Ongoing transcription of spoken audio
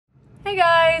Hey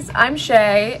guys, I'm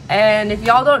Shay, and if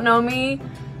y'all don't know me,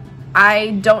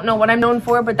 I don't know what I'm known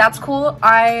for, but that's cool.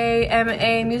 I am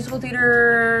a musical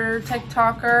theater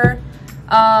TikToker,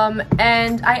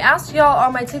 and I asked y'all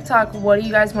on my TikTok, what do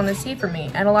you guys want to see from me?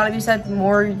 And a lot of you said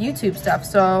more YouTube stuff,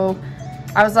 so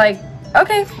I was like,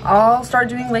 okay, I'll start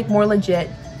doing like more legit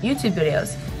YouTube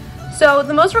videos. So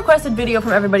the most requested video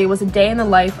from everybody was a day in the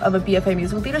life of a BFA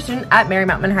musical theater student at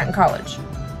Marymount Manhattan College.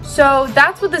 So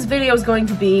that's what this video is going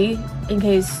to be, in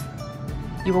case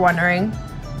you were wondering.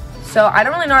 So I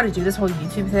don't really know how to do this whole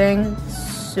YouTube thing,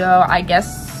 so I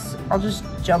guess I'll just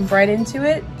jump right into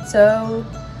it. So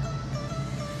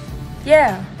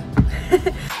yeah.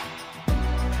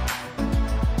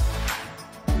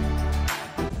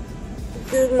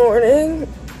 Good morning.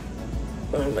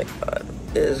 Oh my god.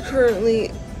 It is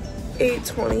currently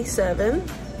 8:27.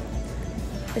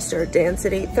 I start dance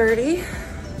at 8:30.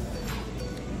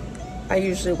 I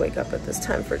usually wake up at this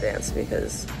time for dance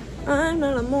because I'm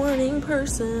not a morning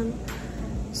person.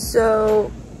 So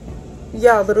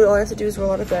yeah, literally all I have to do is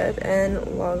roll out of bed and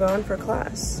log on for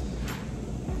class.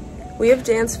 We have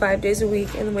dance 5 days a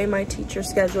week, and the way my teacher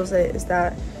schedules it is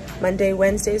that Monday,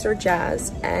 Wednesdays are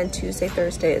jazz, and Tuesday,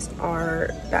 Thursdays are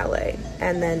ballet.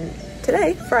 And then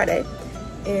today, Friday,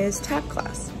 is tap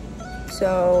class.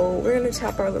 So we're gonna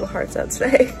tap our little hearts out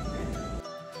today.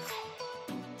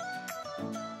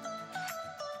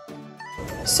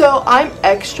 So I'm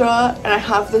extra, and I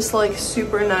have this like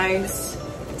super nice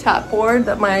tap board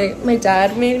that my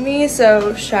dad made me,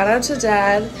 so shout out to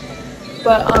dad.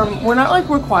 But we're not like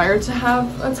required to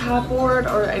have a tap board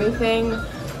or anything.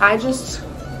 I just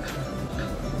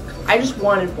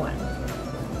wanted one.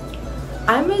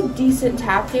 I'm a decent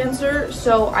tap dancer,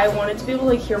 so I wanted to be able to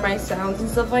like hear my sounds and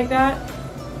stuff like that.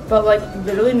 But like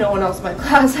literally no one else in my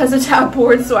class has a tap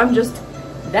board, so I'm just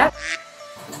that.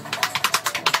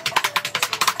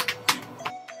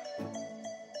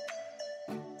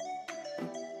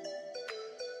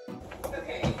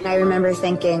 And I remember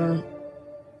thinking,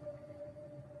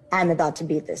 I'm about to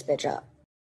beat this bitch up.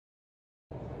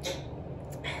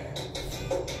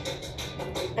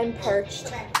 I'm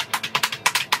parched.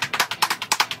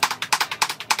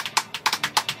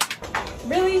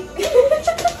 Really?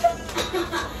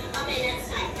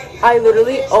 I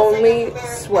literally only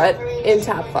sweat in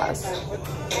tap class.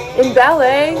 In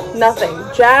ballet, nothing.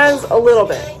 Jazz, a little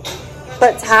bit.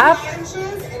 But tap,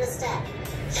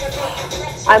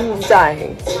 I'm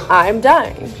dying. I'm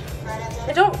dying.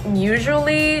 I don't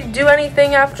usually do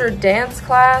anything after dance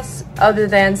class other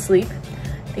than sleep,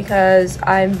 because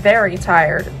I'm very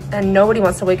tired and nobody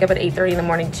wants to wake up at 8:30 in the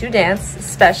morning to dance,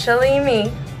 especially me.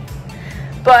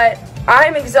 But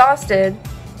I'm exhausted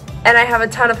and I have a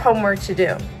ton of homework to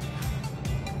do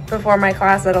before my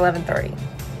class at 11:30.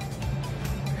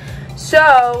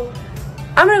 So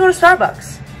I'm gonna go to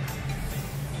Starbucks.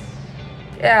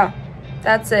 Yeah,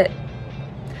 that's it.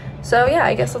 So yeah,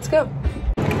 I guess let's go.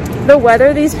 The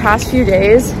weather these past few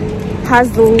days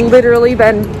has literally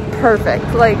been perfect.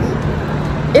 Like,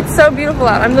 it's so beautiful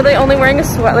out. I'm literally only wearing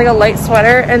a light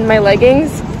sweater and my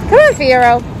leggings. Come on,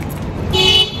 Fiero.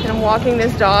 And I'm walking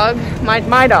this dog,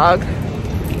 my dog.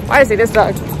 Why did I say this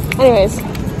dog? Anyways,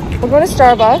 we're going to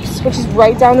Starbucks, which is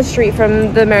right down the street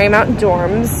from the Marymount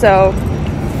dorms. So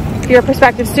if you're a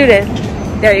prospective student,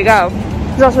 there you go.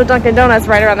 There's also a Dunkin' Donuts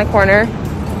right around the corner.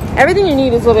 Everything you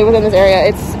need is literally within this area.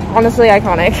 It's honestly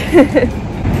iconic.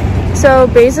 So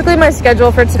basically my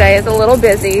schedule for today is a little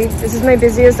busy. This is my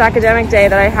busiest academic day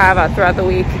that I have throughout the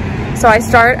week. So I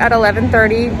start at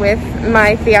 11:30 with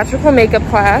my theatrical makeup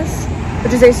class,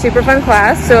 which is a super fun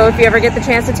class. So if you ever get the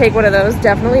chance to take one of those,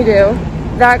 definitely do.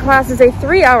 That class is a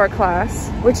 3-hour class,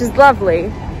 which is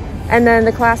lovely. And then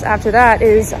the class after that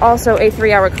is also a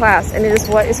 3-hour class, and it is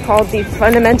what is called the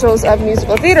Fundamentals of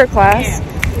Musical Theater class,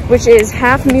 which is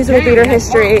half musical theater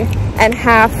history and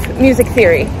half music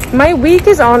theory. My week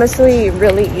is honestly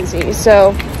really easy.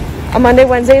 So on Monday,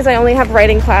 Wednesdays, I only have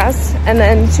writing class, and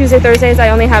then Tuesday, Thursdays, I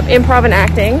only have improv and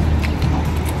acting.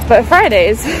 But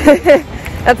Fridays,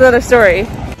 that's another story.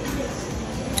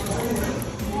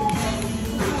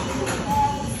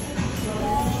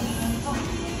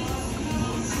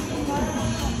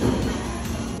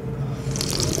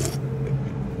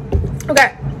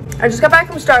 Okay, I just got back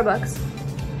from Starbucks.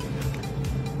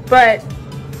 But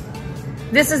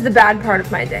this is the bad part of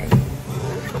my day.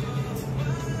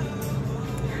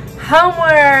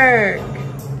 Homework!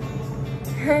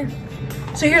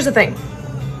 So here's the thing.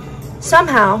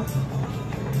 Somehow,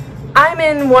 I'm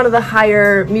in one of the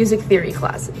higher music theory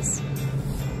classes.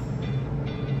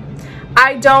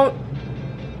 I don't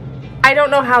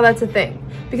know how that's a thing.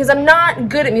 because I'm not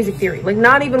good at music theory, like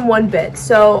not even one bit.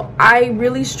 So I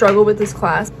really struggle with this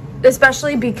class,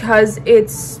 especially because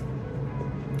it's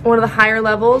one of the higher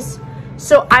levels.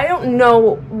 So I don't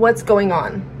know what's going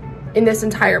on in this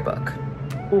entire book.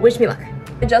 Wish me luck.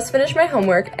 I just finished my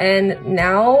homework and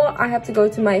now I have to go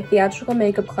to my theatrical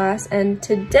makeup class, and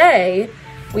today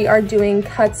we are doing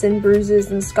cuts and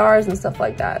bruises and scars and stuff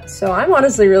like that. So I'm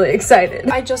honestly really excited.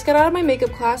 I just got out of my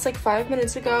makeup class like 5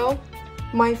 minutes ago.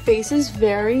 My face is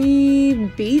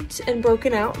very beat and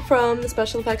broken out from the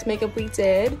special effects makeup we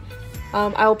did.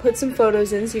 I will put some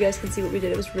photos in so you guys can see what we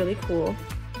did. It was really cool.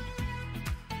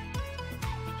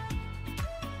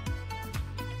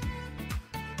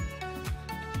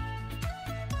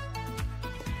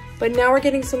 But now we're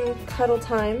getting some cuddle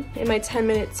time in my 10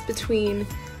 minutes between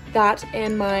that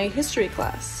and my history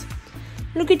class.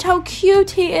 Look at how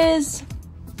cute he is.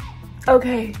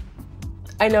 Okay,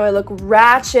 I know I look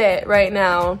ratchet right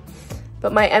now,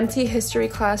 but my MT history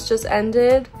class just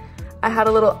ended. I had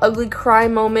a little ugly cry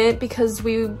moment because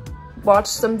we watched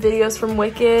some videos from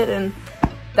Wicked, and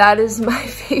that is my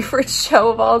favorite show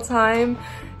of all time.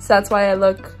 So that's why I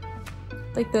look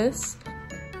like this.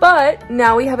 But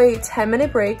now we have a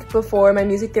 10-minute break before my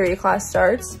music theory class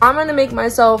starts. I'm gonna make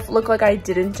myself look like I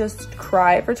didn't just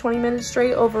cry for 20 minutes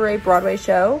straight over a Broadway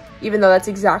show, even though that's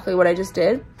exactly what I just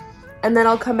did. And then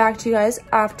I'll come back to you guys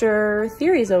after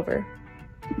theory's over.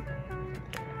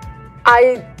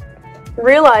 I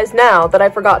realize now that I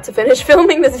forgot to finish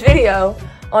filming this video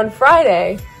on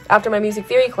Friday after my music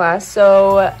theory class,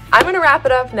 so I'm gonna wrap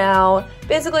it up now.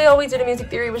 Basically, all we did in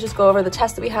music theory was just go over the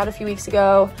test that we had a few weeks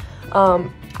ago.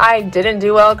 I didn't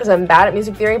do well because I'm bad at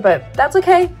music theory, but that's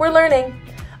okay, we're learning.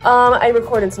 I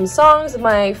recorded some songs with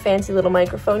my fancy little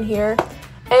microphone here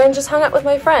and just hung out with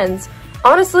my friends.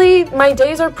 Honestly, my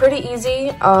days are pretty easy.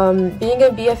 Being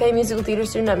a BFA musical theater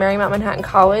student at Marymount Manhattan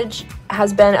College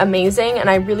has been amazing, and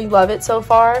I really love it so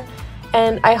far.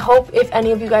 And I hope if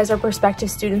any of you guys are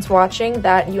prospective students watching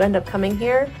that you end up coming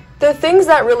here. The things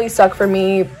that really suck for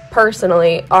me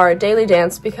personally are daily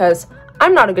dance, because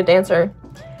I'm not a good dancer,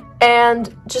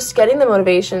 and just getting the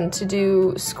motivation to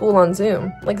do school on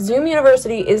Zoom. Like, Zoom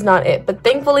University is not it, but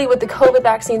thankfully with the COVID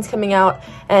vaccines coming out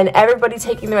and everybody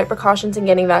taking the right precautions and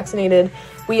getting vaccinated,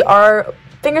 we are,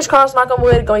 fingers crossed, knock on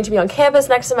wood, going to be on campus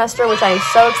next semester, which I am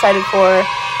so excited for.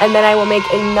 And then I will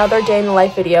make another day in the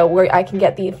life video where I can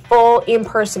get the full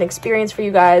in-person experience for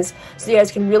you guys, so you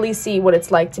guys can really see what it's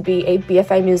like to be a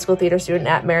BFA musical theater student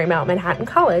at Marymount Manhattan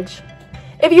College.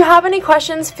 If you have any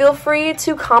questions, feel free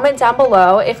to comment down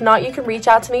below. If not, you can reach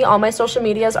out to me. All my social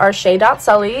medias are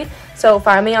shay.sully. So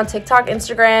find me on TikTok,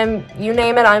 Instagram, you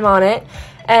name it, I'm on it.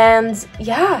 And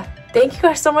yeah, thank you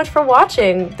guys so much for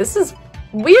watching. This is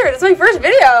weird. It's my first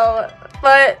video.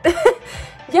 But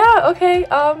yeah, okay.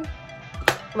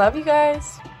 Love you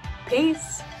guys.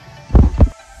 Peace.